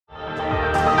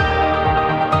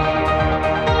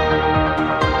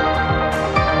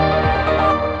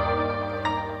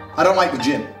I don't like the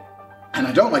gym. And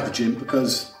I don't like the gym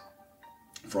because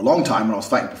for a long time when I was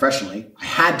fighting professionally, I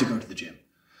had to go to the gym.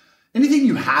 Anything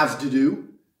you have to do,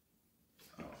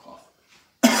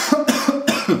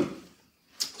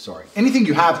 sorry, anything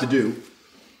you have to do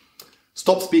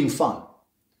stops being fun.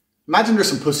 Imagine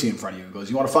there's some pussy in front of you and goes,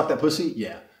 you want to fuck that pussy?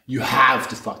 Yeah. You have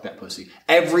to fuck that pussy.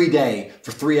 Every day,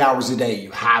 for 3 hours a day,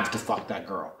 you have to fuck that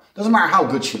girl. Doesn't matter how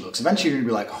good she looks. Eventually you're going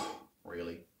to be like, oh,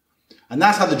 really? And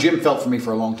that's how the gym felt for me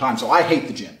for a long time. So I hate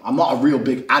the gym. I'm not a real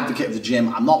big advocate of the gym.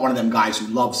 I'm not one of them guys who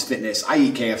loves fitness. I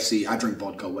eat KFC, I drink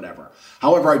vodka, whatever.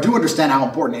 However, I do understand how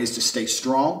important it is to stay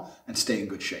strong and stay in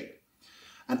good shape.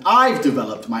 And I've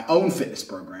developed my own fitness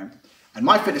program. And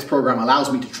my fitness program allows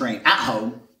me to train at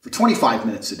home for 25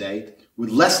 minutes a day with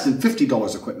less than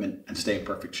 $50 equipment and stay in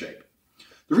perfect shape.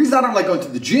 The reason I don't like going to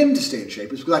the gym to stay in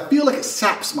shape is because I feel like it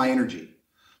saps my energy.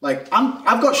 Like,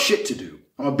 I've got shit to do.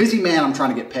 I'm a busy man. I'm trying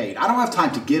to get paid. I don't have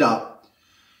time to get up,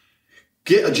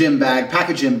 get a gym bag, pack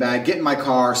a gym bag, get in my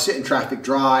car, sit in traffic,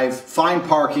 drive, find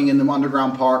parking in the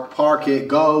underground park it,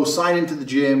 go, sign into the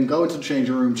gym, go into the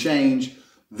changing room, change,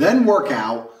 then work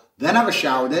out, then have a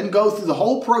shower, then go through the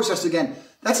whole process again.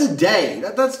 That's a day.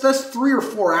 That's 3 or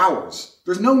 4 hours.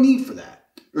 There's no need for that.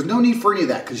 There's no need for any of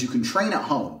that because you can train at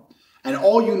home. And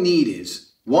all you need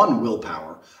is, 1,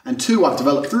 willpower, and 2, I've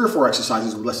developed 3 or 4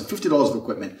 exercises with less than $50 of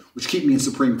equipment, which keep me in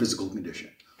supreme physical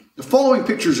condition. The following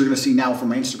pictures you're going to see now from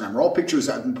my Instagram are all pictures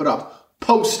that have been put up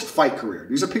post-fight career.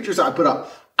 These are pictures that I put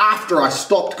up after I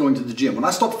stopped going to the gym. When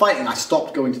I stopped fighting, I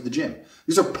stopped going to the gym.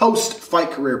 These are post-fight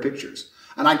career pictures.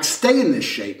 And I stay in this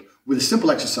shape with a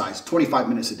simple exercise, 25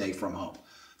 minutes a day from home.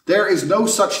 There is no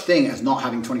such thing as not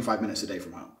having 25 minutes a day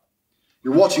from home.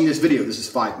 You're watching this video, this is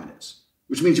 5 minutes,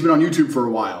 which means you've been on YouTube for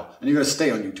a while, and you're going to stay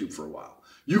on YouTube for a while.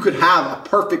 You could have a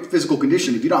perfect physical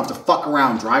condition if you don't have to fuck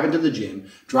around driving to the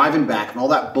gym, driving back, and all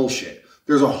that bullshit.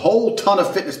 There's a whole ton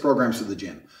of fitness programs to the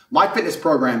gym. My fitness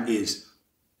program is,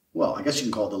 well, I guess you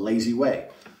can call it the lazy way.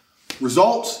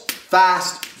 Results,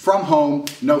 fast, from home,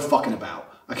 no fucking about.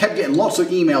 I kept getting lots of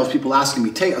emails, people asking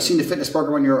me, Tate, I've seen the fitness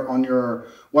program on your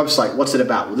website. What's it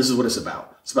about? Well, this is what it's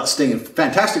about. It's about staying in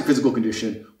fantastic physical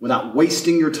condition without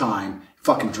wasting your time,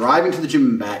 fucking driving to the gym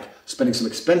and back, spending some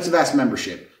expensive ass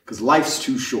membership because life's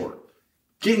too short.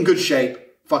 Get in good shape,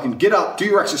 fucking get up, do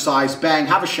your exercise, bang,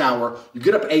 have a shower. You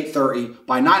get up at 8:30.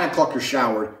 By 9 o'clock, you're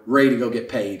showered, ready to go get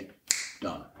paid.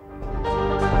 Done.